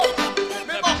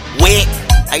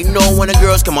I know when the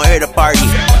girls come out here to party,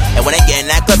 and when I get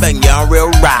in that club and get real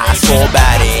raw, so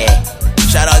bad.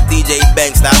 Shout out DJ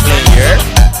Banks, not playing here.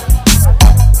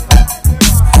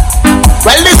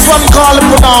 Well, this one called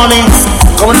Punani,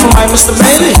 coming from my Mr.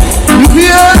 Bailey. You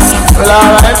hear? Well,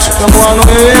 alright, come on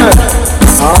over here.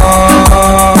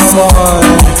 Oh boy,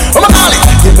 oh my God,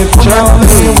 give me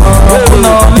Punani,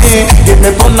 Punani, give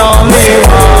me Punani,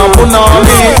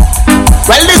 Punani.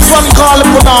 Well, this one called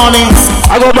Punani.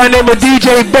 I go by name of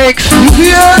DJ Banks. You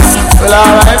hear? Well,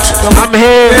 alright, I'm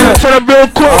here. Shut up real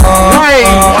quick. Why?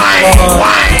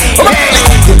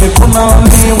 Give me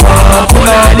Punani,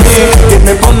 Punani. Give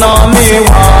me Punani,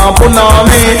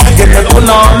 Punani. Give me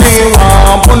Punani,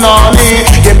 Punani.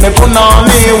 Give me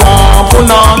Punani,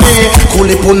 Punani.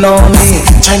 Coolie Punani,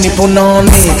 Chinese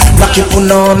Punani, Blacky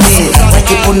Punani,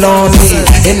 Mikey Punani,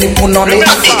 any Punani,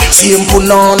 same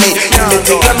Punani.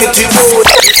 Let me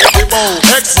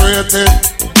X-rated,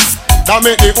 that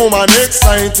make the woman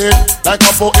excited. Like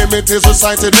a poem it is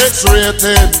recited,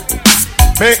 X-rated.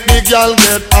 Make the girl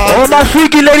get hot. All my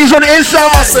freaky ladies on the inside.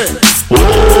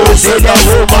 Oh, say the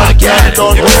woman can't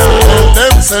done. Oh,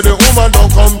 them say the woman don't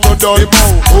come to done.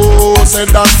 Oh, say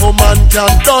that woman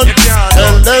can't done.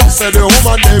 Tell them say the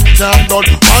woman them can't done.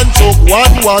 One took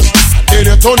one wash, then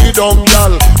you turn it down,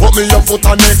 girl. Put me your foot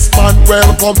and next man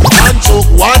welcome. One took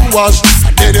one wash,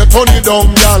 then you turn it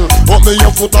down, girl. Put me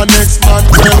your foot and next man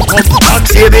welcome.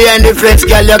 See behind the fence,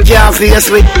 girl, you can't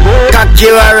face with. Cock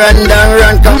you a run down,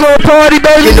 run come. We go party,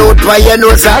 baby. You know why you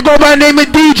know, sir. I go by name of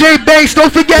DJ Banks,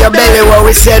 don't forget your belly what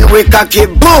we send, we cocky,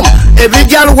 boom. Every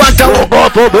girl want to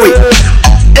walk off we.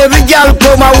 Every girl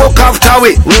come and walk after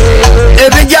we.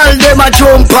 Every girl them a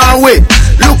jump on we.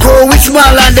 Look how we small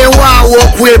and they want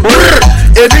walk we.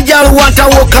 Every girl want to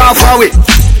walk off we.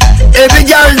 Every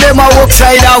girl them a walk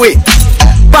side away.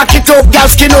 Back it up, girl,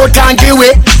 skin out and give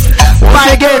way.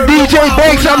 Once again, DJ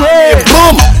Banks, I'm here.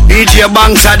 Boom! DJ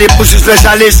Banks are the pussy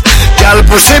specialist. Girl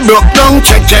pussy broke down,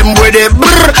 check them with it.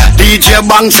 Brr. DJ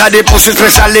Banks are the pussy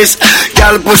specialist.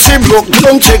 Girl pussy broke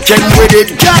down, check them with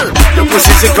it. Girl, the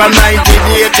pussy sick from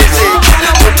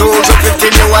 1986.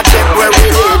 2015, you watch it where we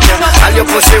live. All your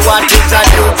pussy want is a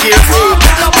new gear.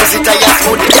 Pussy tired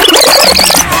food. We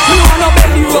wanna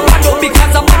bend you over though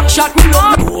because a back shot we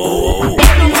love.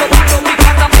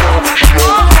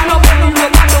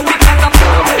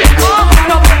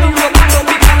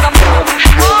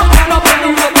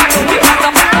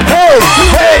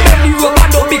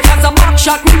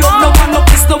 Shot me love, no one no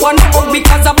kiss, no one no hug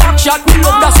because a back shot me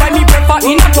love. That's why me prefer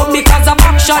in a tub because a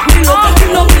back shot me love. You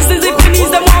know this is if you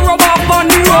need them one rub up on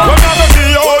the road. When I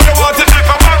see you, you want to take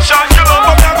a back shot, you love.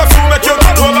 But never to make you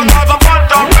come over cause a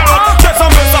phantom me love. Get some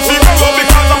best of people love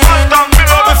because a phantom me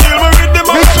love. You feel me with the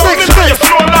man, you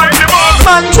flow like the man.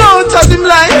 Man don't touch him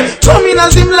line, come in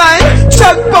as him line.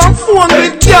 Chat on phone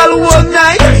with girl all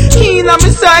night. He in on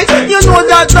me side, you know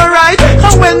that's alright.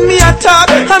 And when me attack,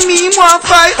 and me want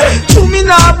fight. To me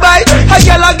now bite, a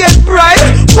girl I get bright.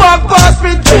 Walk past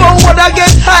me, two would I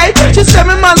get high. She say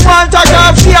me man want to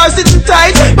go fear sitting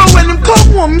tight. But when him come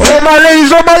home, oh my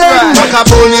ladies, oh my ladies.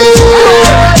 Macaboni,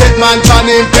 get man pan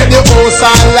him, pet the house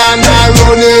and land and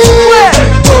run it.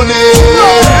 Tony,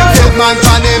 get man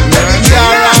pan him, pet the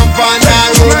car and van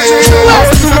and run it.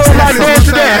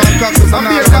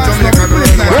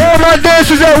 Where my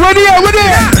dancers at? Where they at? Where they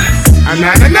at?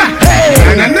 Na-na-na,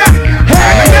 na-na-na,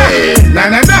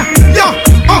 na-na-na, yo,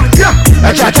 oh, yeah.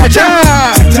 Cha-cha-cha.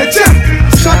 Cha-cha.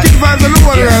 Shocking vibes on the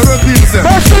water, repeat them.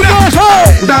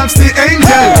 Dance the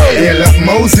angel, hail up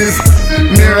Moses,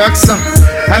 Miraxa,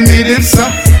 I need it, sir,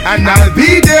 and I'll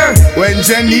be there when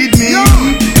you need me.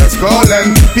 Just call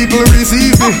and people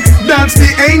receive me. Dance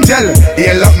the angel,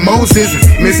 hail up Moses,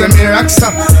 Mr. Miraxa,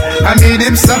 I need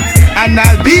him, sir, and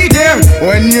I'll be there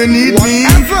when you need me.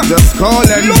 Just call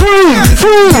and move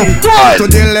to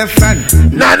the left hand,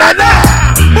 na-na-na.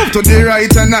 Move to the right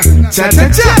and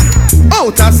cha-cha-cha.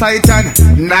 Out of sight and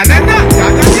na-na-na.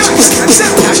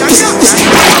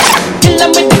 Kill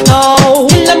them with the no,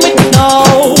 kill them with the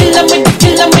no, kill them with the,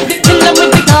 kill them with the, kill them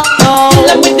with the no, kill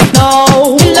them with the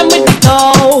no, kill them with the no,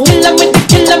 kill them with the,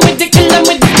 kill them with the, kill them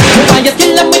with the. Me want you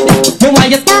kill them with the, me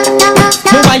want you,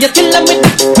 me want you kill them with the,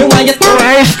 me want you.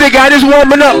 Hey, stick, I just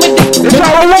warming up. It's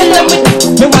all over.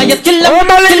 Me want you kill them, oh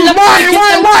my ladies, why?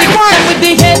 With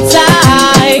the heads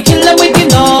high, kill them with the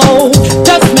no.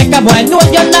 Just make a boy know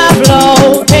you're not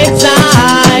blow. Heads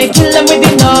high, kill them with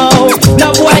the no.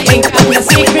 No boy ain't got no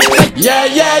secret. Yeah,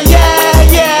 yeah, yeah,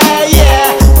 yeah,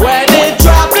 yeah. When the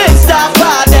traffic stop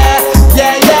out there.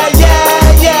 Yeah, yeah,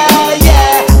 yeah, yeah,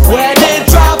 yeah. When the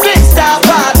traffic stop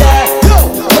out there.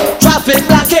 Traffic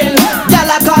blocking.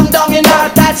 Y'all come down in our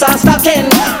tights and stocking.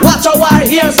 Watch our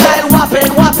hairstyle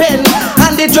whopping.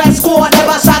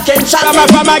 come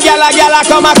from a gal,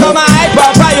 come hype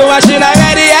up for you, and she not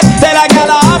ready yet. Tell a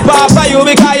gal up for you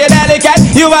because you're delicate.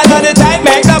 You are done the type,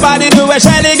 make nobody do a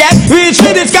shelly get. Reach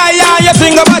to the sky, and you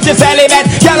sing about your celibate.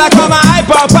 Gal come hype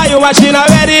up for you, and she not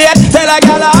ready yet. Tell a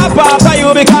gal up for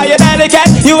you because you're delicate.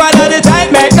 You are done the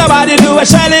type, make nobody do a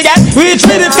shelly get. Reach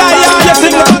to the sky, and you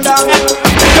sing about.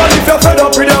 Girl, if you're fed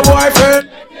up with your boyfriend,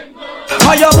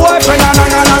 or your boyfriend,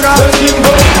 let him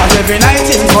go. Cause every night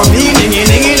him come in and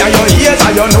your ears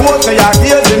and your nose and your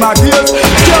ears in my ears.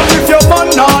 Girl, if your man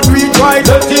not reach right,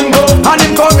 let him go. And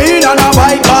him come in and a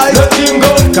bike, let him go.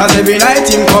 Cause every night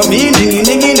him come in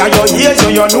and your ears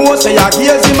and your nose and your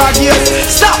ears in my ears.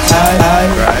 Stop!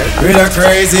 With a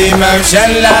crazy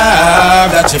emotion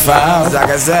love that she found. Like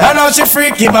I said, I know she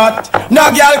freaky but no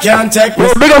girl can take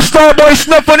me. Big up Starboy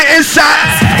Snuff on the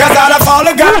inside. Cause I don't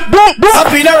follow girl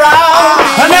up in around.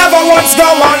 I never once go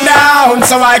on down,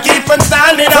 so I keep on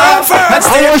standing up. And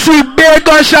I want to see big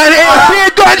gunshot here,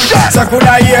 big gunshot. So could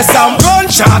I hear some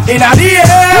gunshot in the air?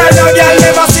 No girl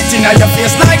never sitting on your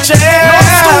face like chair.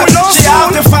 She have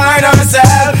to find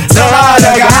herself some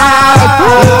other guy.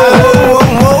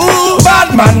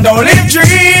 Bad man don't live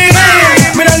dream.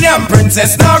 Me no damn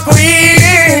princess, no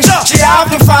queen. She have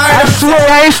to find I swear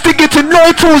I ain't sticking to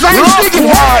no tools. I ain't sticking.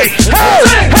 Hey,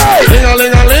 hey,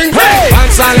 Ling-a-ling-a-ling,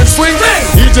 and silent swing.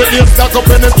 DJ Ape stuck up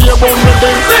in the ear bone with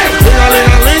ding.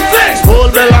 Ling-a-ling-a-ling,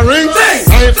 whole bell a ring.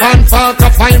 Knife and fork a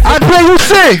fine. I dare you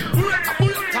say.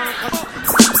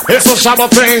 It's a shabba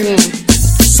thing.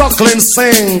 Suckling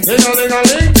sing.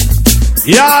 Ling-a-ling-a-ling.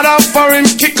 Yard up for him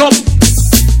kick up.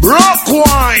 Rock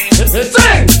wine.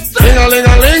 Sing.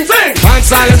 Ling-a-ling-a-ling, and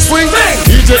silent swing.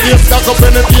 DJ Ape stuck up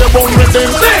in the ear bone with ding.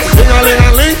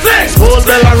 Ling-a-ling-a-ling, whole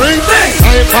bell a ring.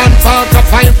 Knife and fork a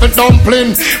fine for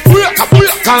dumpling.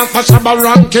 Can't for Shabba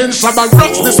ranking, Shabba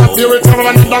rocks disappear with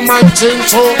another man change.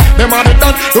 So them are the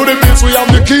done to the beats, we have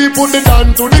the key, put the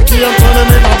down to the key and turn them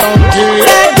in a donkey.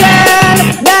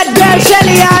 That girl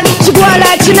Shelly Ann, she go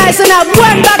like she nice and have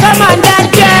one back of man.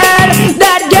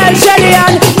 That girl Shelly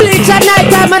Ann, bleach at night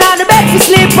time and on the bed to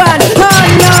sleep on. Oh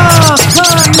no.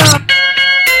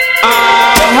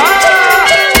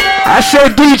 I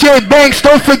said DJ Banks,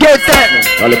 don't forget that.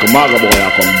 A little maga boy, I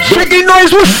come. Chicken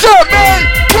Noise, what's up, man?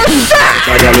 What's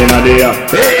up? I got in a day,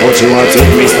 but you want to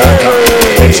take me starter.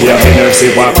 Then she have been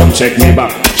say, why come check me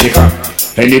back, chica.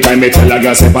 Anytime me tell a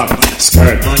girl say back,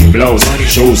 skirt, blouse,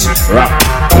 shoes, rap,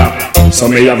 clap. So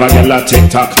me have a girl a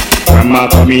TikTok. Grandma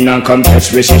come in and come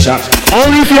catch me, she shot.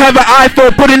 Only if you have an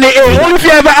iPhone, put in the air. Only if you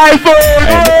have an iPhone.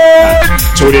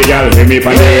 To the girl, see me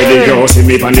on the radio, see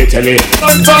me on the telly.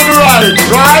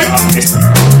 Right?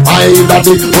 I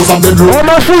daddy was a bedroom. Where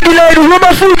my freaky lady? Where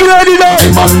my freaky lady now?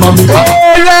 I'm on mommy.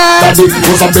 Daddy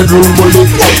was a bedroom bully.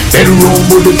 Bedroom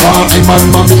bully for I'm on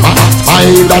mommy. My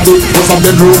daddy was a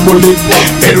bedroom bully.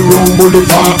 Bedroom bully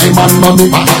for I'm on mommy.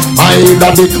 My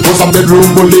daddy was a bedroom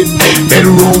bully.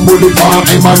 Bedroom bully for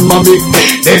I'm on mommy.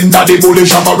 Then daddy bully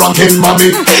Shabba ranking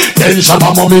mommy. Then Shabba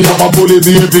mommy have a bully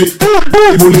baby.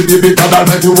 Bully baby cause that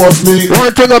was me.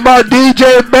 One thing about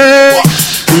DJ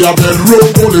Banks. We have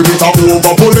bedroom bully with a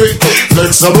over bully.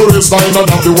 Flexible design and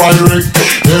have the wiring.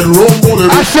 Bedroom bully.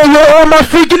 I say where all my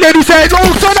freaky ladies at? No,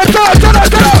 turn up.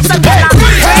 Some gala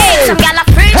free, some gala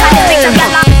free, some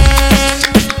gala.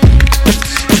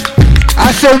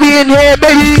 I say we in here,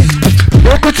 baby.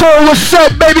 Yo, Control, what's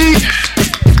up, baby?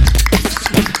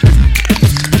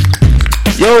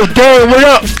 Yo, Dan, what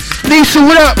up? Lisa,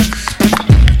 what up?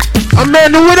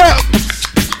 Amanda, what up?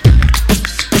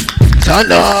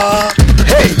 Turn up.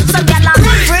 Hey. Some gala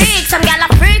freak, some gala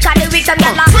freak, I do it, some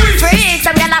gala freak,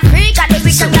 some gala freak, I do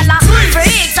it, some gala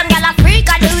freak, some gala freak,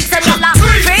 I do it, some gala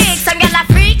freak, some gala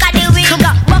freak, I do it.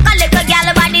 Walk a little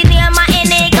gala body near my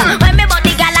nigga. When me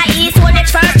body gala is when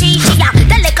it's first she got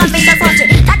the liquor in the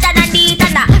country. Tata and the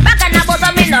tanda, back and above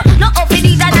a minute. No off it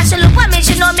is a national woman,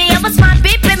 she know me. I'm a smart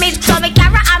people, me so me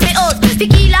carry on me out.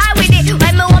 Tequila with it,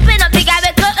 when me open up the guy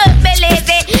we could believe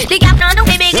it. The gap now do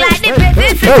me big like the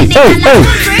baby. The gala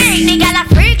freak, the gala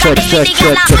freak.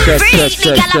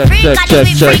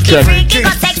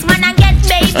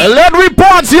 Let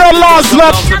reports your last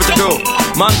lap.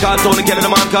 Man called Tony Kelly, the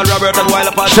man called Robert and Wild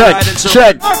apart.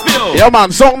 Check. Yeah,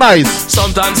 man, song nice.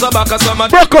 Sometimes some back and some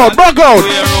broke out.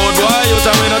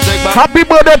 Happy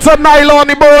birthday to Nylon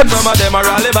the boards. Some of them are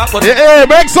rally back, but yeah,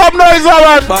 make some noise,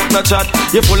 alright. Back no chat,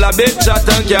 you full of big chat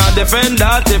and can't defend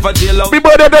that if I jail out. Happy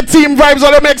birthday to Team Vibes,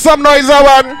 so they make some noise,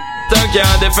 alright.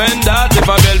 Can't defend that if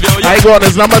I Bellevue. I go on,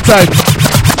 it's number time.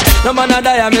 No man a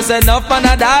die, me say enough man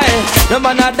a die. No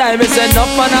man a die, me say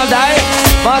enough man a die.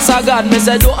 Master God, me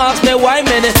say don't ask me why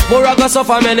many more I go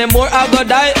suffer, many more I go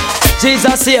die.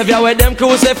 Jesus Savior, where them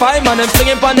crucify, man, them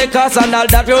flinging upon the cross and all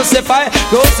that crucify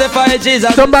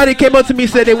Jesus. Somebody came up to me,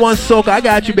 said they want soca. I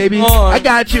got you, baby. I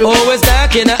got you. Always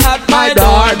knocking at my door.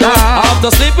 I have to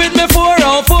sleep with me 4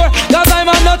 on 4. Cause I'm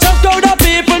not just crowd of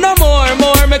people no more.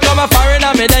 Me come a foreign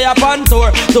and me day upon tour.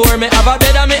 Me have a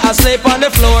bed and me asleep on the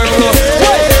floor.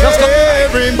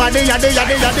 Everybody,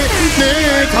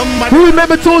 who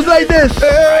remember tools like this?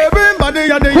 Everybody,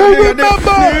 who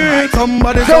remember?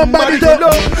 Somebody to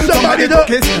love, somebody to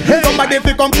kiss, somebody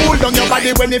to come cool down your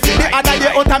body when you feel the other day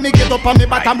out and me get up on me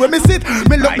bottom where me sit.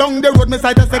 Me look down the road, me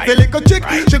sight a sexy little chick.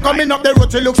 She coming up the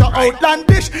road, she looks so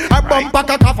outlandish. Her bum pack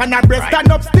a cough and her breast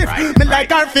stand up stiff. Me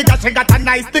like her figure, she got a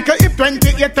nice sticker. If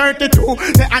 28, 32,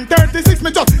 and 36,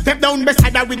 me just step down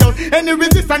beside her without any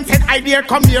resistance. Said I dare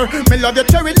come here. Me love your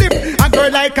cherry lip, a girl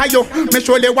like you. Me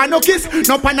surely want no kiss.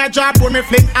 No pan a job where me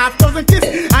fling half dozen kiss.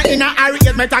 And in a hurry,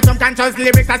 me talk some conscious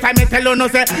lyrics. As I me tell you no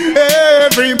say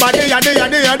everybody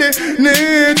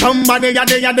need somebody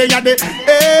Everybody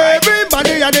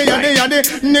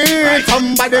need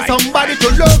somebody to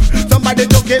love, somebody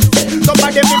to kiss,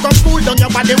 somebody to come cool down your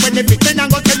body when they fit in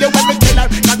and go tell you when me tell her.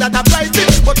 Cause that applies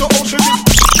it, but to ocean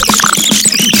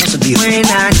when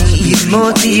I need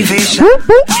motivation,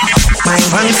 my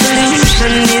one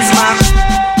solution is my.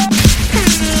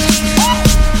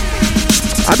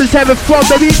 I'm just having fun,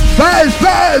 baby.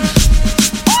 Vibes.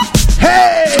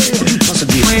 Hey!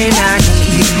 When I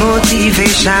need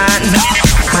motivation,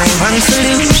 my one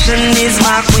solution is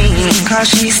my queen, cause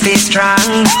she stays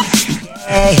strong.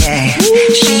 Yeah.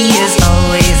 She is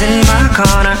always in my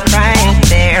corner, right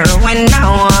there when I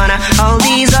wanna. All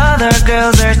these other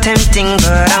girls are tempting,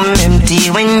 but I'm empty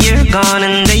when you're gone.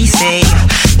 And they say,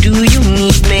 do you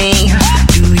need me?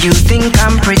 Do you think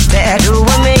I'm pretty? Do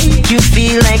I make you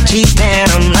feel like cheating?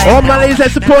 I'm like, all my ladies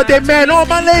that support their man, all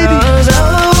my ladies.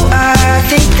 Oh, I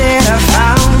think that I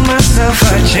found myself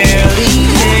a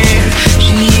cheerleader.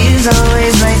 She is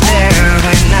always right there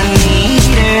when I need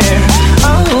her.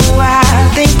 Oh, I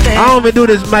think that I don't even do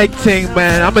this mic thing,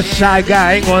 man. I'm a shy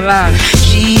guy, I ain't gonna lie.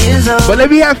 She is but let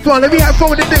me have fun with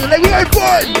the thing. Let me have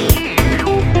fun.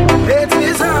 It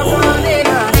is happening.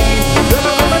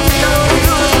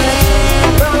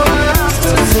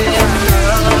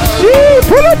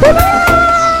 Pull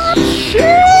up.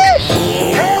 Sheesh.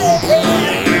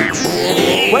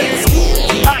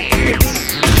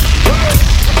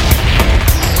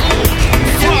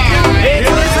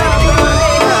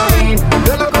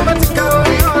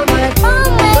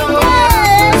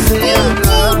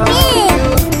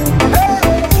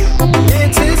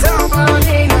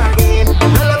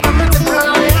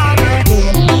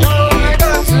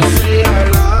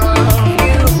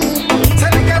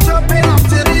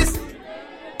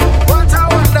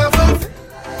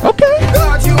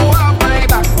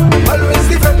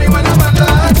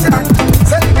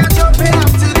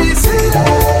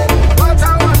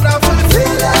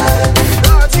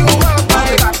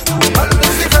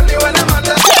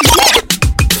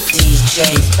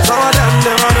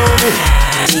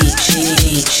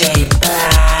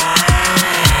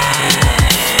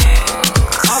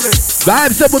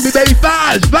 Vibes up with me, baby.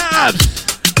 Vibes.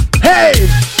 Hey.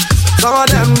 Some of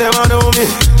them never know me.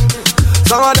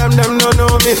 Some of them don't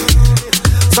know me.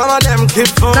 Some of them keep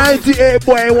for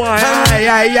 98.1.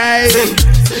 Aye.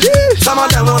 Some of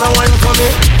them wanna wine for me.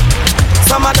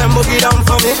 Some of them boogie down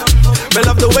for me. Me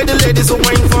love the way the ladies who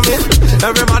wine for me.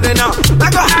 Everybody now,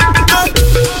 like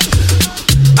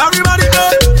everybody know.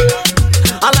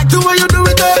 I like the way you do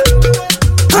it.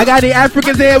 I got the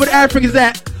Africans there. Where the Africans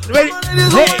at? Ready?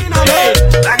 Hey.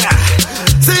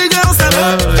 See girls,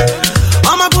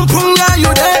 I'm a boom boom guy,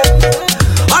 you there?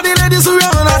 All the ladies who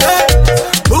run out there,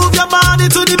 move your body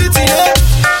to the beat, yeah.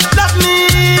 Love me,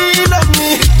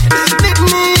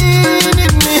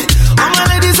 need me. All my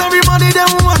ladies, everybody they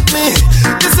want me.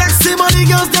 The sexy body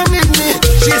girls they need me.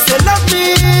 She said love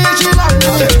me, she love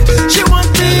me. She want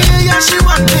me, yeah she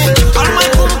want me. All my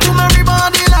boom boom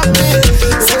everybody love me.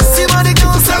 Sexy body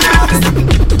girls they want me.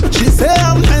 She say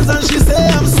I'm nice and she say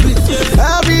I'm sweet.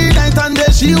 Every night and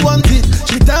day she want it.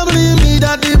 She telling me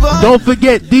that the boy. Don't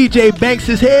forget DJ Banks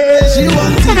is here. She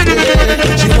want it.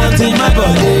 She want in my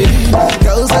body.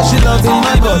 Girl say she love in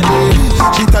my body.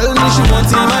 She tell me she want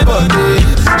in my body.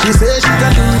 She say she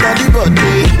can do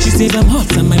body. She says I'm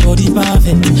hot and my body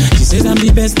perfect. She says I'm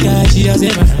the best guy she has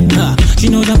ever had. She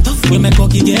knows I'm tough when my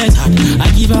cocky gets hot.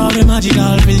 I give her all the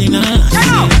magical feeling.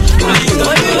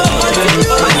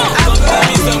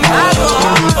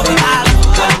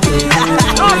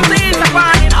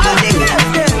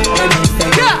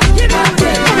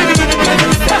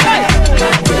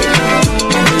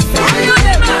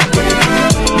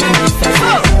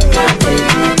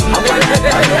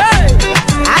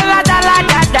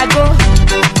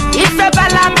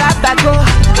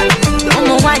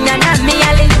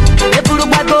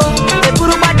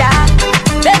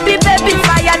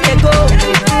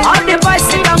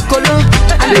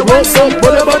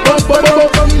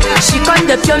 She got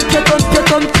the pium,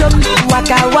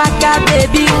 waka waka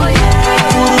baby,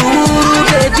 uru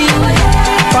baby,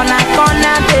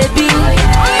 corner baby.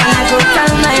 And I go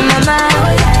tell my mama,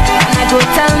 and I go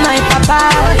tell my papa,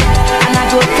 and I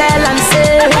go tell and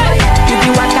say, you be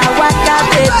waka waka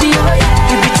baby,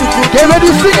 you be chuku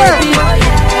chuku baby.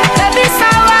 Baby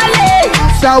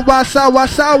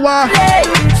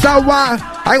Sawa.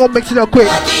 I ain't gonna mix it up quick.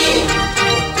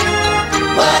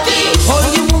 Oh,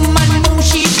 you woman, no,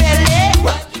 she belly.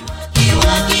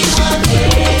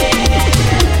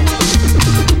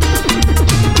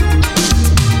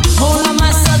 Hold on,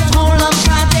 my son, hold on,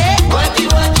 Friday. Worky.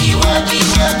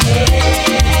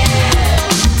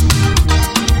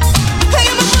 Hey,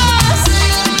 my boss.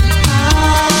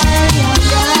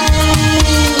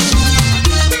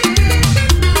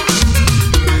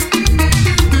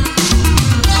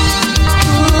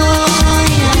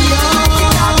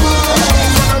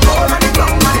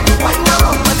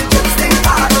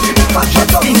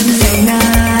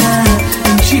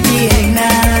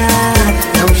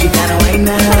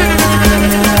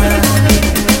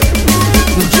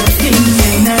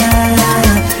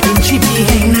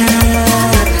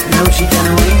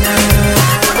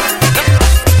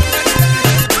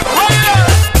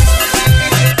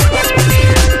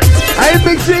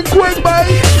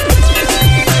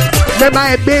 Remember I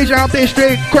had beige out there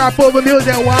straight crop over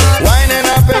music and wild. Winding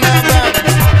up in a band,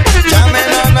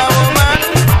 jamming on a woman,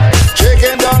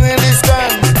 shaking down in the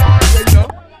stand.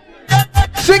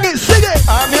 Sing it.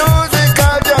 A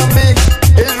musical jumping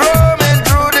is roaming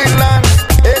through the land.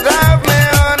 It have me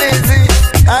uneasy,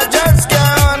 I just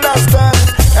can't understand.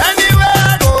 Anywhere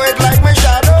I go, it like my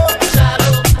shadow.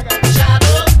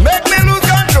 Make me lose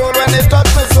control when it touch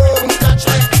me so.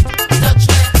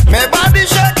 My body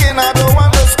shaking, I don't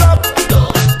want to stop.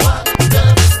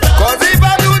 Cause if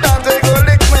I do that, they go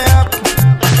lick me up.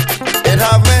 It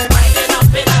have me,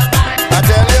 I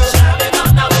tell you.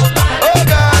 Oh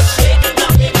gosh.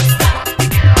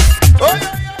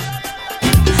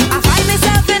 I find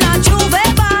myself in a Juve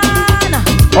barn.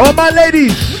 All my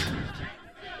ladies.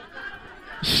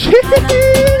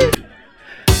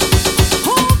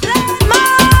 Who played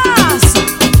Mars?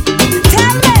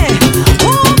 Tell me,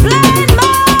 who played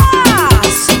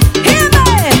Mars? Hear me.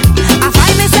 I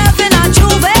find myself in a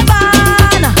Juve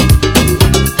barn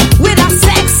with a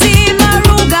sexy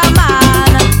Maruga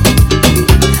man.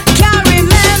 Can't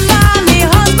remember me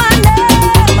husband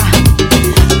name.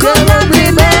 Could not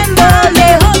remember me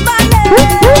husband name.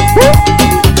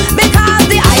 Because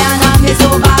the iron arm is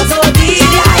over so deep.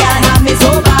 The iron arm is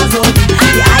over so deep.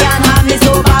 The iron arm is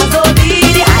over so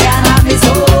deep. The iron arm is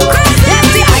over. Yes,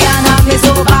 the iron arm is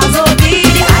over so deep.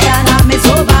 The iron arm is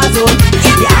over so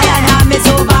deep. The iron arm is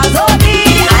over so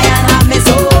deep. The iron arm is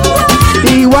over.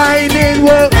 The whining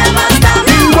work. Never stop.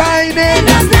 The whining.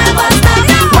 Does never stop.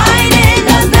 Whining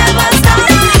does never stop.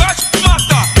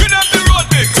 Master, get up the road,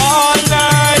 big. All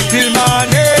night till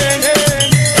morning.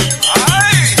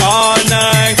 All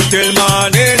night till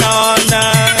morning. All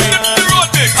night.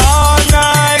 All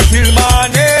night till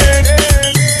morning.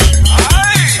 All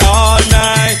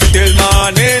night till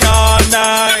morning. All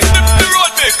night.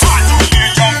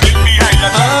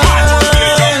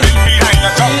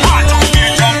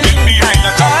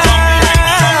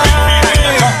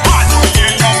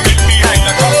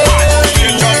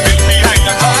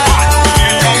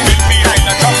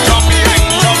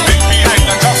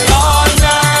 All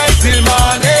night till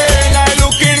morning, I'm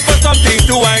looking for something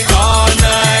to wine. All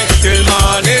night till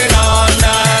morning, all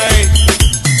night.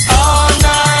 All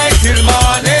night till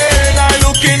morning, I'm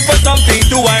looking for something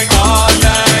to wine. All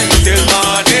night till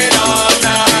morning, all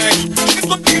night.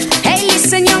 Hey,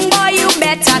 listen, young boy, you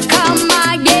better come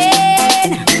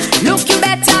again. Look, you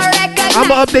better recognize.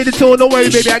 I'ma update the tune. Don't worry,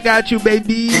 baby. I got you,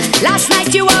 baby. Last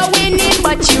night you were winning,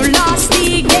 but you lost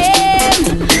the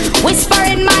game. Whisper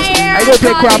in my ear, I go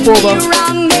play crap calling over. you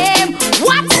wrong name.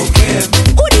 What?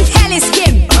 Who the hell is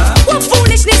Kim? What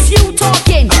foolishness you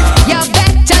talking? You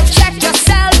better check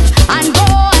yourself and go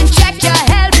and check your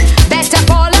health. Better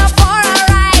call her for a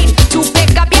ride to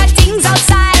pick up your things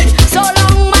outside. So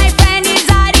long, my friend, is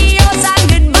adios and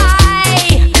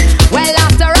goodbye. Well,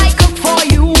 after I cook for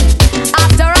you,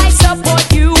 after I support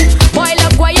you, boy,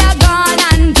 look what you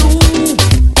gonna do.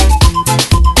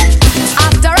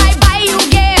 After I buy you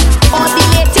game, all the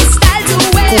latest style to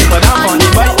wear.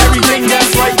 Everything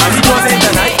that's right, and it wasn't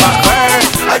the night back there.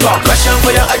 I got a question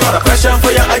for you, I got a question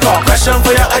for you, I got a question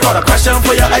for you, I got a question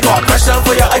for you, I got a question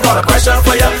for you, I got a question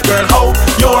for you. Girl, how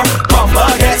your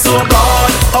bumper get so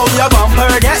broad? How your bumper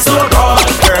get so broad?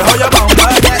 Girl, how your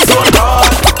bumper get so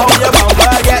broad? How your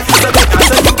bumper get so big?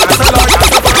 Answer you, answer Lord,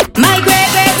 answer. My great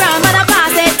great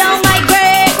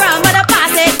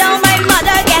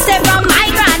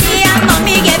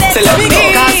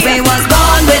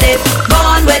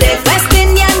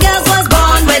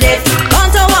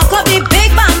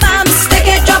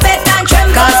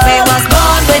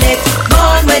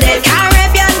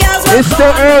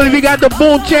real early. We got the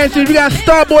Boom Chances. We got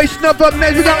Starboy Snuff up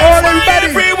next. We got all everybody.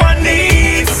 Everyone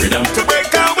needs freedom to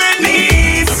break away,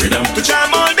 needs freedom to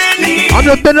jam all their needs. I'm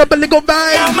just been up a little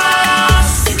vibe.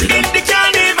 Freedom the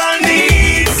carnival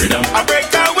needs freedom. A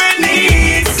breakaway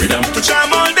needs freedom to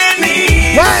jam all their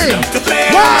needs. Why? Freedom to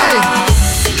play. Why?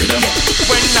 Freedom.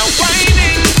 When I'm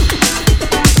whining,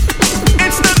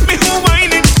 it's not me who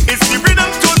whining, it's the rhythm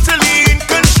totally in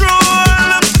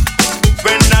control.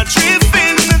 When I'm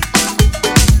tripping,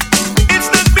 it's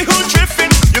not me who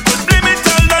tripping. You could blame it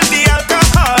all on the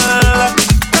alcohol.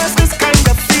 There's this kind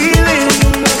of feeling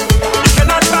you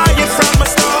cannot buy it from a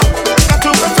store. Got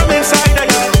to come from inside of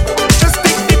you. Just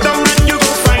stick it down and you go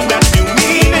find that new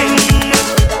meaning.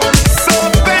 So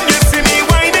when you see me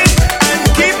whining and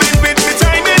keeping with me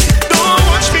timing, don't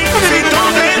watch me sit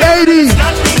down there. Ladies.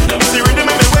 Not me, it's the rhythm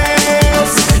of my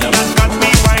ways that got me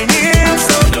whining.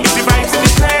 So it's the vibes in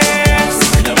the place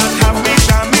that have me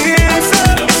jamming. So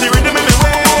it's the rhythm of my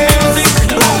ways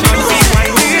that got me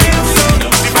whining. So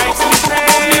it's the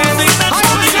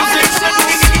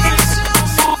vibes in the place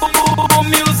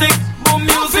music.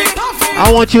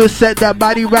 I want you to set that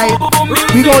body right.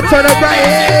 We gonna turn up right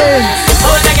here.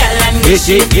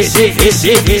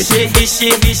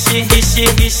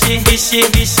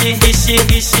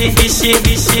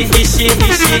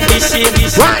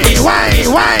 Why?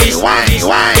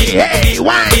 Hey,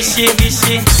 why?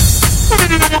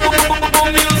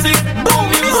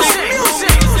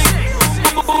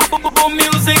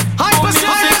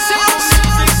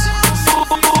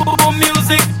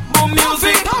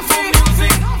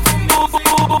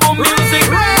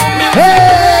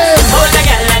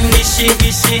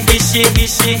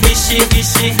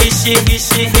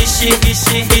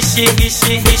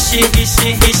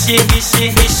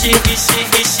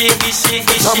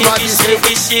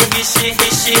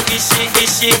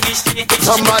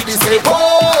 Somebody say,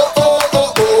 oh, oh,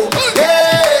 oh, oh,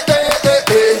 yeah,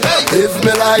 live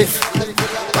me life,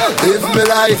 live me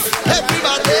life.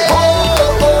 Everybody, oh,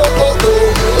 oh, oh,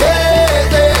 oh, yeah,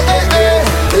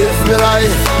 live me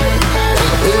life,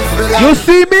 live me life. You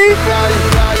see me?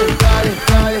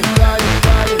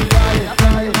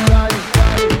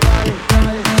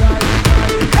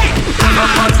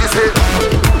 Somebody say,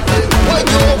 why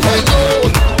you,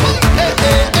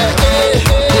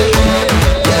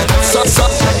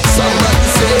 somebody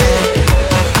say,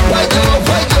 why you,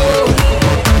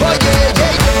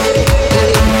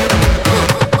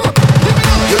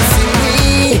 you see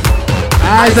me,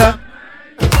 Isa.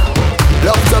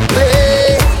 love to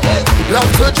play,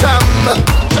 love to jam.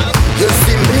 You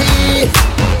see me,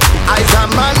 I's a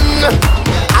man.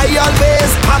 I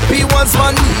always happy once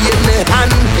money in the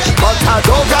hand, but I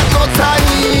don't got no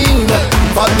time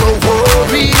for no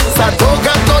worries. I don't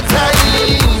got no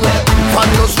time for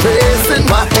no stress in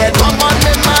my head. I'm on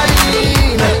my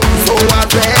mind, so I'm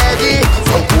ready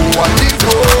to go on the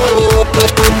road.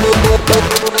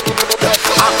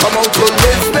 I come out to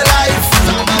live my life,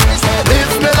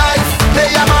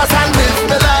 play a mass and live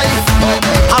my life.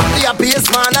 I'm the happiest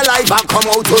man alive. I come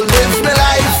out to live my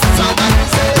life,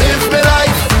 live my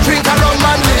life. Drink a rum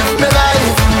and live my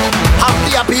life. I'm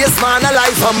the happiest man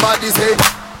alive. Somebody say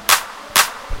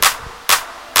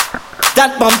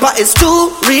that bumper is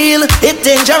too real, it's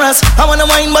dangerous. I wanna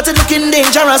wine but it looking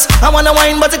dangerous. I wanna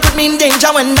wine but it could mean danger.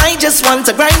 When I just want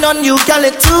to grind on you, girl,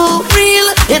 it too real,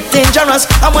 it's dangerous.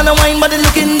 I wanna wine but it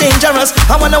looking dangerous.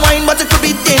 I wanna wine but it could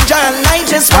be danger. And I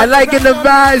just want I like in the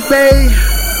vibes, babe.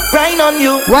 Grind on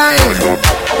you. Why?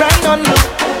 Grind on you.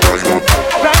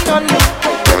 Grind on you.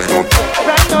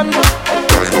 Grind on you.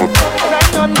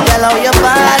 Grind on you. Girl, how you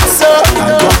bad so?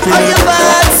 How you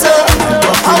bad so?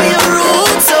 How you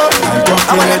rude so?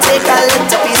 I wanna take a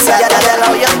little piece of your girl,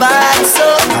 how you bad so?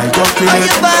 How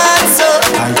you bad so?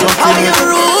 How you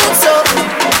rude so?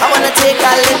 I wanna take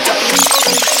a little piece.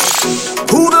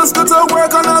 Who does go to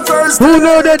work on a Thursday? Who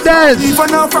know the dance?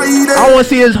 Even on Friday. I wanna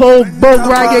see his whole boat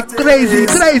ride get crazy.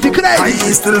 I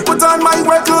still put on my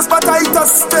work clothes, but I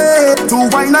just stay to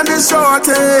wine on the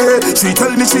shorty. She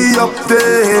tell me she up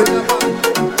there.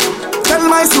 Tell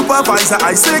my supervisor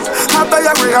I sick, have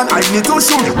diarrhea and I need to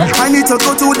shoot. I need to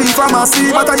go to the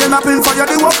pharmacy, but I end up in fire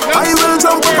the work. I will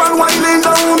jump up and whining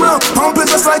down,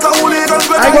 pumping just like a hooligan.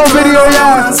 I go video,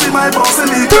 yeah. And see my boss in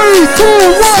the 3,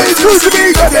 2, 1, choose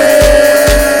me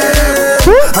again.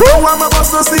 I don't want my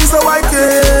boss to see, so I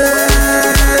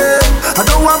can. I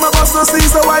don't want my boss to see,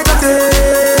 so I can.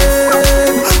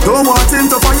 Don't want him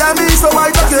to fire me, so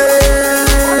I can.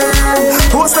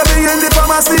 Post me in the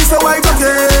pharmacy, so I can.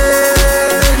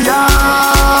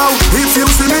 Yeah, if you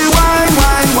see me wine,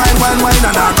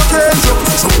 and I can jump,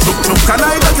 can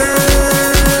I again?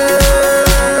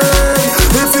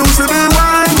 If you see me wine.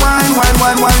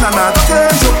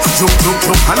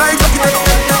 And I got it.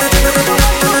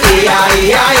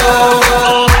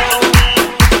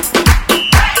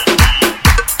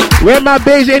 Where my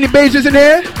bass? Any basses in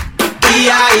here?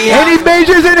 Any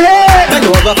basses in here? Bend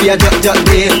over for your jut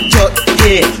day, jut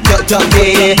day, jut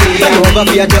day. Bend over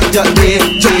for your jut day,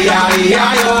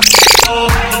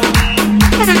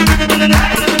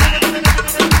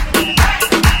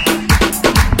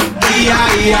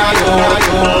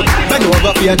 Bend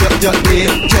over for your jut day,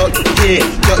 jut day,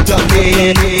 jut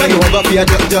day. Bend over for your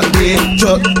jut day,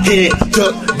 jut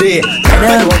day.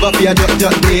 Bend over for your jut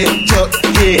day,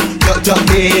 jut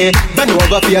day. Bend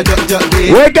over for your jut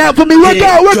day. Work out for me, work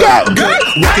out, work out.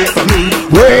 Work it for me,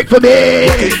 work for me,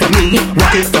 work it for me,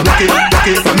 work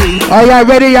it for me. Are y'all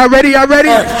ready? Y'all ready? Y'all ready?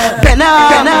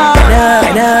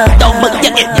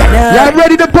 Y'all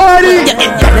ready to party?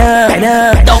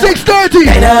 6:30.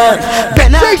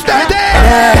 6:30.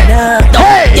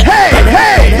 Hey, hey,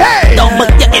 hey, hey.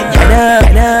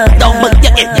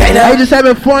 I just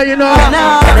having fun, you know.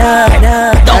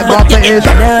 That bumper is.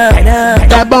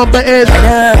 That bumper is.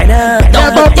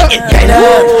 That bumper.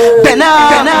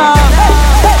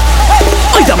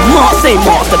 He's a master,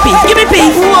 masterpiece. Give me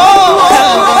peace.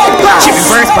 She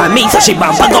reversed by me, so she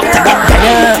bumper got to get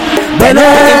better.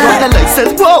 The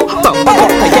license, whoa, bumper got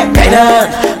to get better.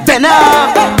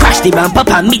 Crash the bumper,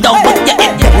 pan me down, but you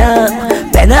get better.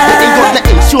 He got the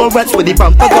insurance with the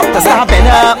bumper got to start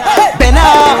better.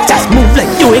 Just move like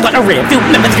you ain't got a rear view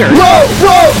limit, girl. Whoa,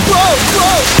 whoa, whoa,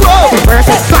 whoa, whoa. Reverse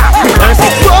it, pop, reverse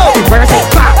it, whoa. Reverse it,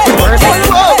 pop, reverse it,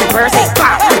 whoa. Reverse it,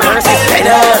 pop, reverse it,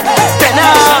 better.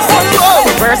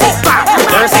 Reverse it, pop,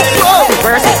 reverse it, whoa.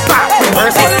 Reverse it, pop,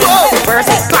 reverse it, whoa. Reverse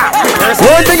it, pop, reverse it.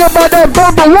 One thing about that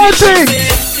bumper, one thing.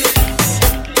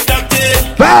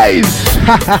 Vibes.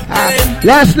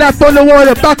 Last lap on the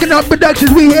water, backing up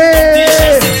productions, we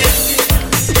here.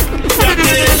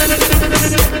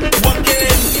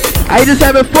 I just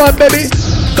having fun, baby.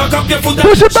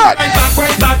 Push it back. Right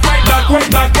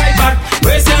back.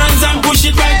 Raise your hands and push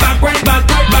it right back.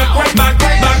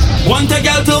 Want a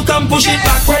girl to come push it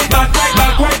back.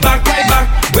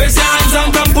 Raise your hands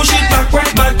and come push it back.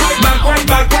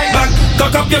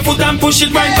 Cock up your foot and push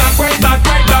it right back.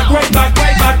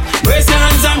 Raise your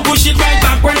hands and push it right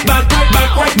back.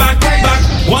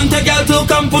 Want a girl to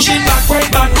come push it back.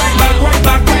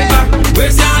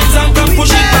 Raise your hands and come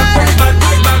push it back.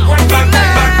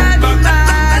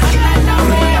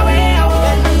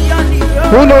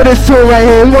 Who know this tune right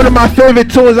here? It's one of my favorite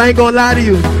tunes, I ain't gonna lie to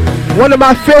you. One of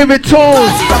my favorite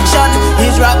tunes.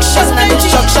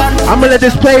 I'm gonna let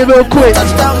this play real quick.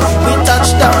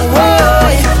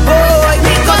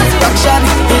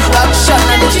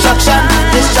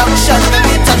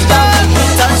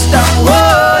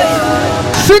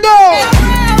 Sing on!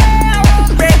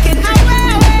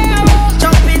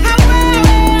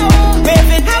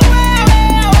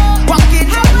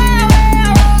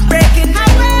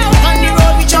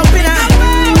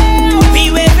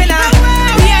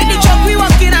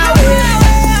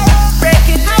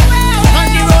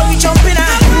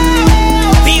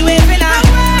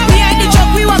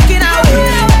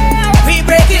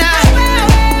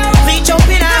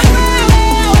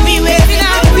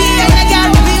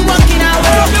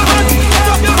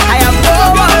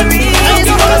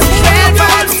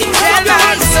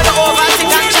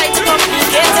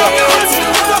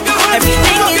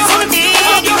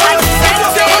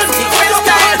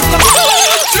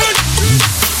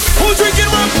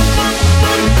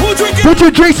 Put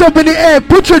your drinks up in the air.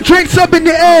 Put your drinks up in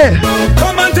the air.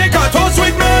 Come and take a toast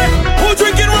with me. Who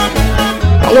drinking rum?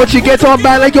 I want you to get on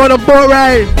by like you're on a boat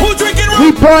ride. Who drinking rum?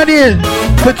 We partying.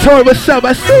 Couture, what's up?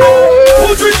 I see.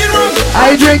 Who drinking rum?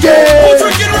 I drink it. Who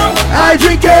drinking rum? I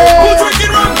drink it. Who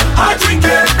drinking rum? I drink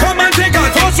it. Come and take a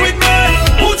toast with me.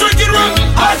 Who drinking rum?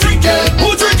 I drink it.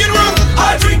 Who drinking rum?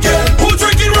 I drink it. Who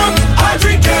drinking rum? I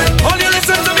drink it. All you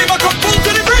listen to me, back up full to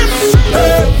the brim.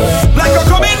 Like I'm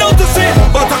coming out to sin,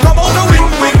 but I come out to win.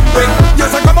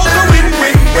 Yes, I come out to win.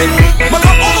 But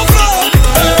I'm all flow.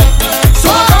 So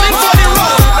I'm coming for the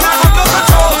road, and I have no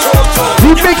control.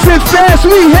 We mix it fast,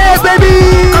 we here, baby.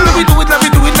 Let me do it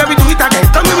again.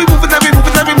 Tell me we move it again.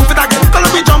 Call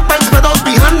me jump and spread out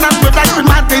behind and with like with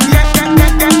my thing, yeah.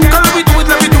 Call me do it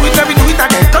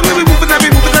again. Tell me we move it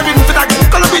again.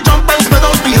 Call me jump and spread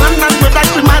out behind and with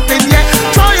like with my thing, yeah.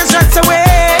 Throw your stress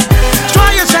away.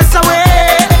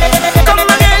 Come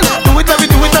again. Do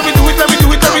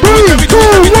it. 3, 2,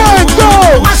 1,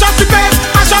 go. Mash up the bed.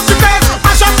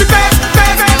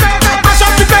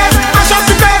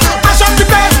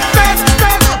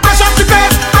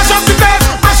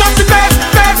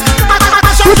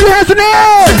 Put your hands in the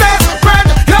air.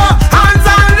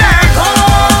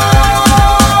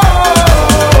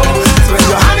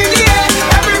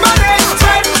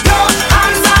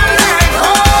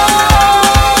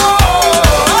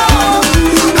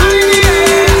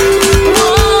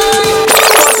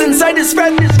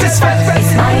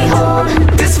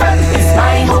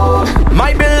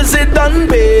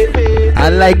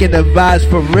 liking the vibes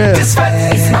for real. This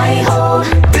fat is my home.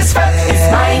 This fat is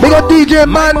my home. Big up DJ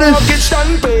Madness.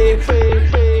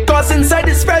 Cause inside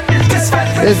this fat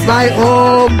is my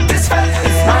home. This fat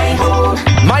is my home.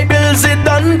 My bills it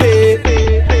done pay.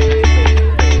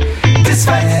 This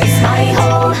fat is my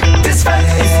home. This fat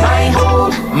is my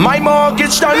home. My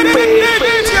mortgage done pay.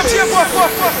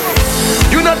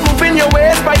 You not moving your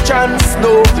ways by chance,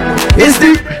 no. It's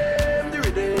the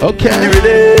okay.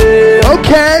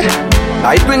 Okay.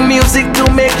 I bring music to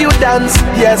make you dance,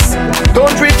 yes.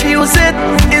 Don't refuse it.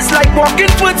 It's like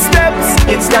walking footsteps.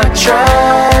 It's natural,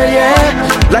 yeah.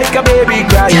 Like a baby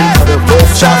crying for the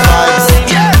first child.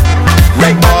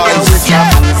 Red boys,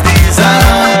 design.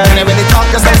 Can I really talk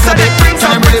just a little bit? Can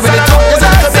I really talk just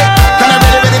a little bit? Can I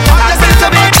really talk just a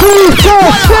little bit? 2,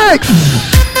 4,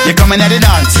 6. You coming at the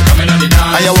dance,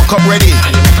 and you woke up ready.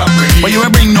 But you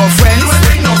ain't bring no friends,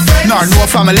 nor no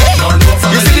family.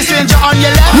 You see the stranger on your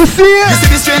left, you see it? You see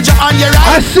the stranger on your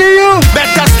right. I see you.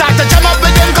 Better start to jam up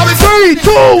with them. Coming 3,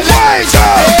 2, 1, go.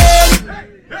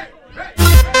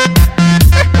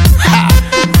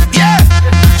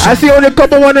 I see only a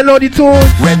couple wanna know the tune.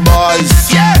 Red boys,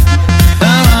 yeah.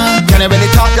 Can I really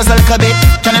talk just a little bit?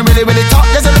 Can I really talk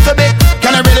just a little bit?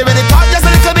 Can I really talk just a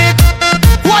little bit?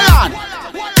 Hold on.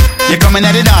 You coming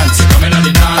at the dance,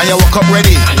 and you woke up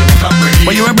ready.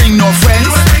 But you ain't bring no friends,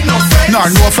 nor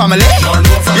no family.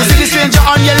 You see the stranger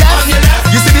on your left,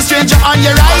 you see the stranger on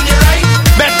your right.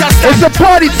 Better start. It's a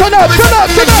party. Turn up, turn up,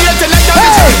 turn up.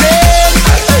 Hey.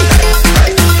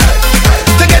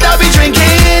 Together we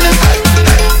drinking,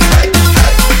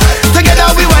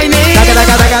 together we whining.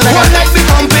 One night we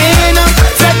pumping,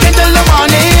 second till the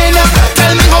morning.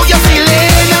 Tell me how you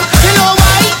feeling. You know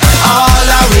why? All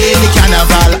away in the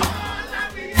carnival,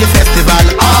 the festival.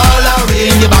 All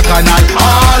away in the bacchanal.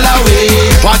 All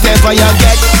away. Whatever you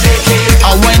get,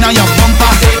 I wine on your bumper.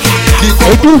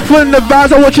 If you feel the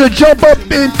vibes, I want you to jump up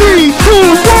in 3, 2,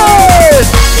 1.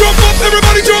 Jump up,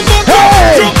 everybody jump up.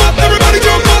 Hey. Jump up, everybody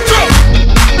jump up.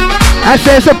 I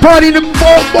said it's a party in the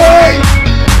boy.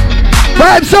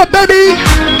 Vibes up, baby.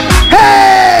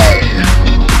 Hey.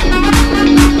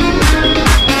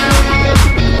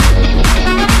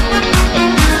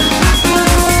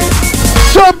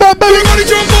 Jump up, baby. Everybody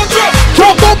jump up, drop.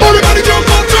 Jump up, everybody jump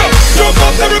up, drop. Jump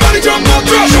up, everybody jump up,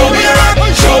 drop. Show me your rap,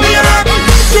 show me your rap.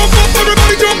 Jump up,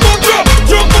 everybody jump up, drop.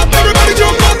 Jump up, everybody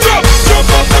jump up, drop. Jump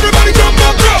up, everybody jump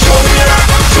up, drop. Show me your rap,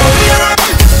 show me your rap.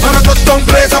 On a touchdown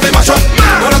place, I'll be mash up.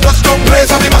 On a touchdown place,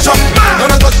 I'll be mash up.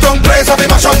 On a touchdown place, I'll be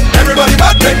mash up. Everybody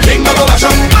bad, make king of a mash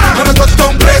up. On a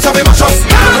touchdown place, I'll be mash up.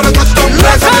 On a touchdown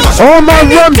place, I'll be mash up. All my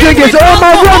rum drinkers, all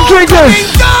my rum drinkers.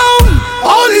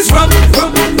 All is rum,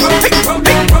 rum, rum, rum, rum.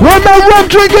 Where my rum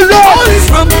drinkers are? All is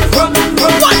rum, rum,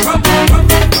 rum, rum.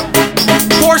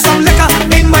 Pour some liquor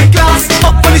in my glass.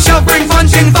 Up on the shelf, bring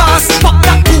punching fast. Pop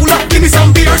that cooler, give me some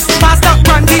beers. Pass that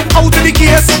brandy out of the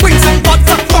case. Bring some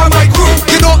vodka for my crew.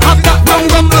 You don't have that rum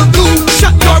will do.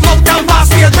 Shut your mouth and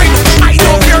pass me a drink. I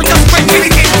don't care, just bring me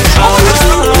the king. All is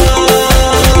rum.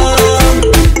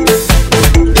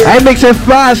 I mix it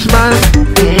fast, man.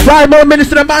 5 more minutes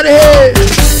and I'm out of here.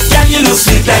 Can you look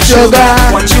sweet like sugar?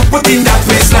 What you put in that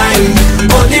waistline?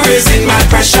 Only raising my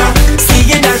pressure.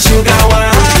 Seeing that sugar wine.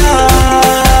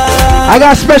 I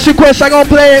got special requests. I gonna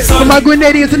play it for my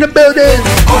Grenadians in the building.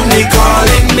 Only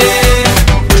calling me.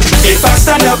 If I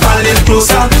stand up a little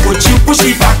closer, would you push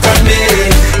me back on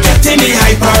me? Getting me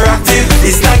hyperactive.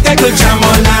 It's like I could jam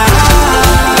all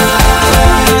night.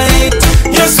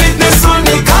 Your sweetness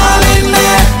only calling me.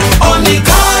 Only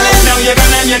calling. Now you're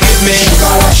gonna give me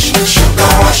sugar rush,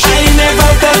 sugar rush. I never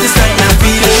felt this kind of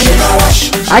feeling. Sugar rush.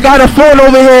 I got a phone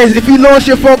over here. If you lost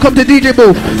your phone, come to DJ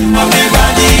booth.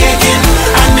 Everybody aching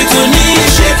and me to knee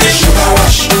shaking. Sugar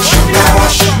rush, sugar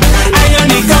rush. I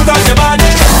only come across your body.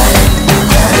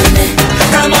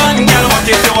 Come on, girl, what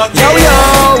if you want? Yo, yo.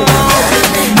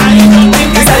 I don't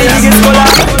think it's a nigga's color.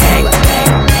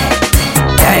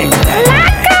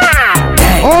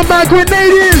 All my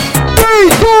Grenadians. 3,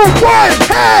 2, 1.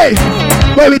 Hey.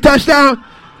 Baby touchdown.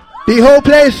 The whole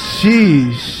place.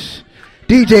 Jeez.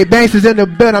 DJ Banks is in the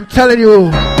building. I'm telling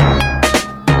you.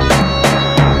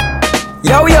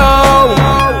 Yo, yo.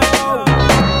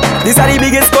 This is the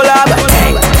biggest collab.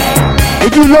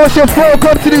 If you lost your phone,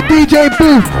 come to the DJ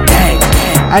booth.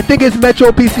 I think it's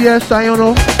Metro PCS. I don't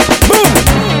know. Boom.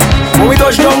 When we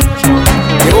touch down,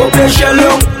 you open shell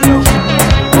down.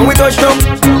 When we touch down,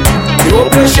 you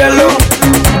open shell down.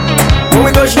 When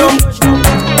we touch down,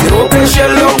 you open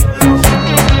shell down.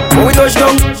 When we touch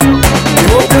down, you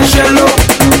open shell down.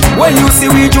 When you see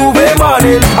we Juve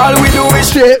morning, all we do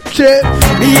is shit.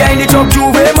 Behind the truck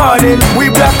Juve morning, we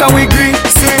black and we green.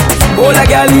 See, All a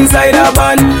girl inside a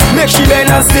band, make she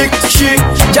bend and stick. She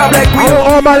job like me. I want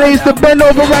all my ladies to bend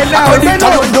over right now. Bend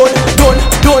over.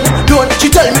 Done. She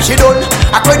tell me she done.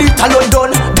 I credit alone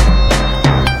done.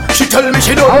 She tell me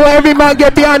she done. I want every man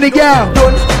get behind the girl.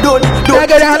 Done. I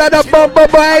get the hell out of bumper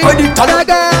boy. Credit alone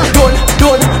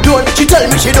done. She tell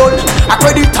me she done. I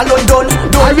credit alone done.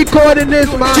 I recording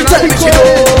this, man. She tell me she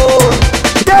done.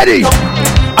 Daddy.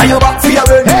 Are you back for your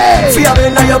ben? For your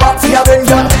ben, are you back for your ben,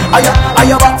 girl? Are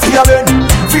you back for your ben?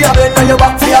 For your ben, are you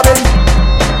back for your ben?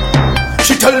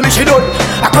 She tell me she done.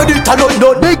 I credit alone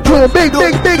done. Big tune, big.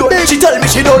 She tell me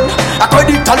she done. I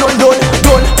credit alone done.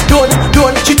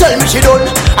 She tell me she done.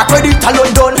 I credit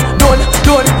alone done.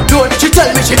 She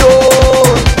tell me she done.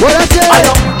 What I say?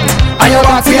 Are you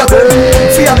back for your ben?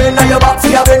 For your ben, are you back for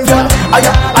your ben, girl? Are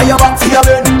you back for your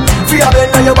ben? For your ben,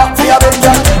 are you back for your ben,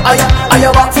 girl? Are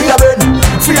you back for your ben?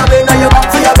 For your ben, are you back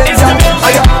for your ben, girl?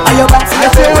 Are you back for your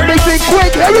ben? I say mix it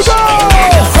quick. Here we go.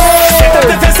 Set up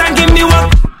the fence and give me one.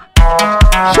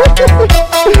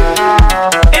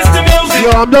 It's the music. Yo,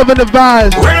 I'm loving the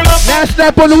vibes. Now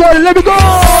snap on the water. Let me go.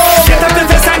 Set up the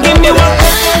fence and give me one.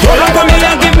 Roll up on me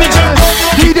and give me jump.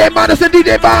 DJ Madison,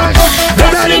 DJ Bang.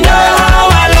 Cause you know how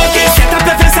I like it. Set up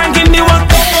the fence and give me one.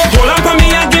 Roll up on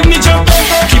me and give me jump.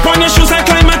 Keep on your shoes and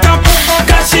climb on top.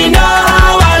 Cause she know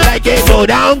how I like it. Go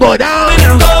down. And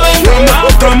I'm going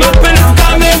come up and I'm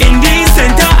coming. In the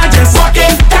center I just walk in.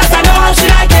 Cause I know how she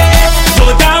like it. Go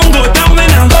down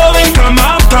and I'm going. Come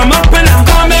up and I'm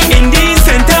coming. In the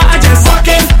center I just walk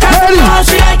in. Cause I know how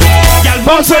she like it. Y'all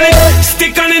bounce on it,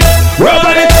 stick on it, roll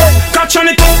on it, catch on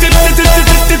it, tip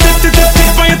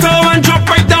on your toe and drop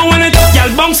right down on it. Y'all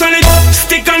bounce on it,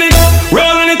 stick on it,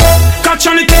 roll on it, catch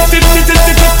on it,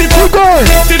 Keep going.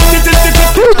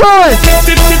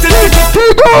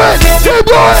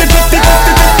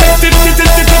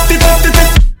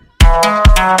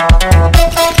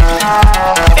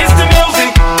 It's the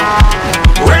music.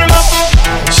 Rhythm up.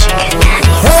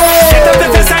 Set up the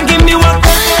fence and give me one.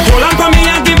 Hold on for me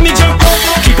and give me jump.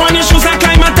 Keep on your shoes and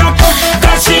climb on top.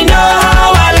 Cause she know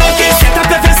how I like it. Set up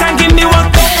the fence and give me one.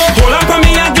 Hold on for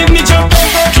me and give me jump.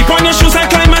 Keep on your shoes and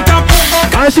climb on top.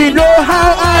 Cause she know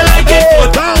how I like it.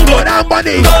 Go down,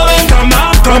 buddy.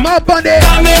 Come up, buddy.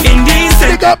 In this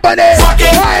stick up, buddy.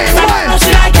 Why?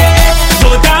 She like it.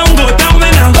 Go down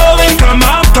when I'm going. Come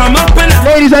up when I'm.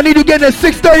 Ladies, I need to get in a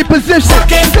 6:30 position.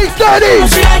 6:30.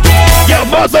 She like it. Yo,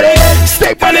 boss on it,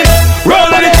 stick on it,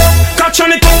 roll on it, catch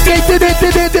on it.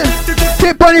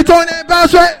 Tip on it, on it,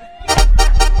 bounce right.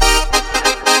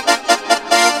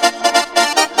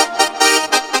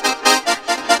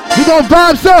 We gon'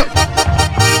 vibes up.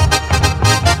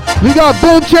 We got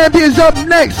Boom Champions up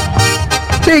next.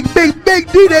 Big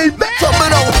DJs. Chop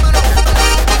it up.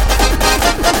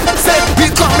 Say, we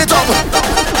come it up.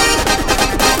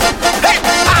 Hey,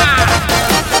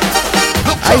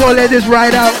 I gonna let this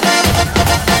ride out.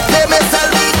 Play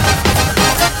myself.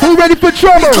 Who ready for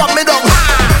trouble? We come it up.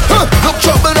 Look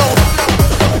trouble now.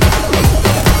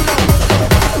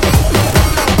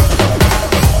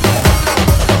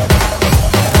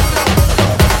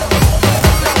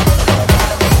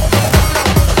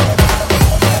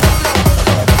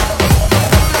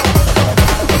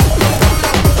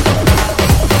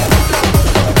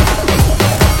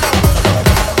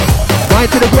 Wine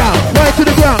to the ground, wine to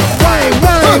the ground, wine.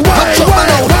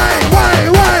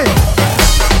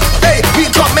 Hey, we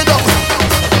coming up.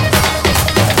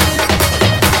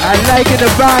 I like it, the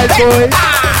vibe, boys.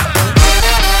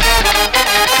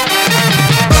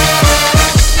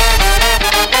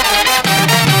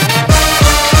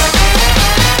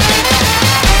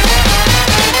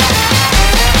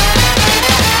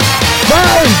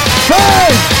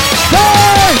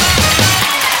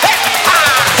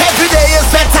 Every day is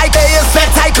sweat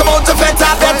I come out to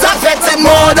better sweating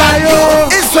more than you.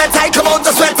 It's sweat I come out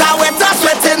to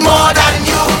sweating more than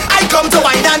you. I come to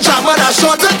wine and jam and I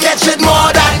show to catch it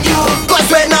more than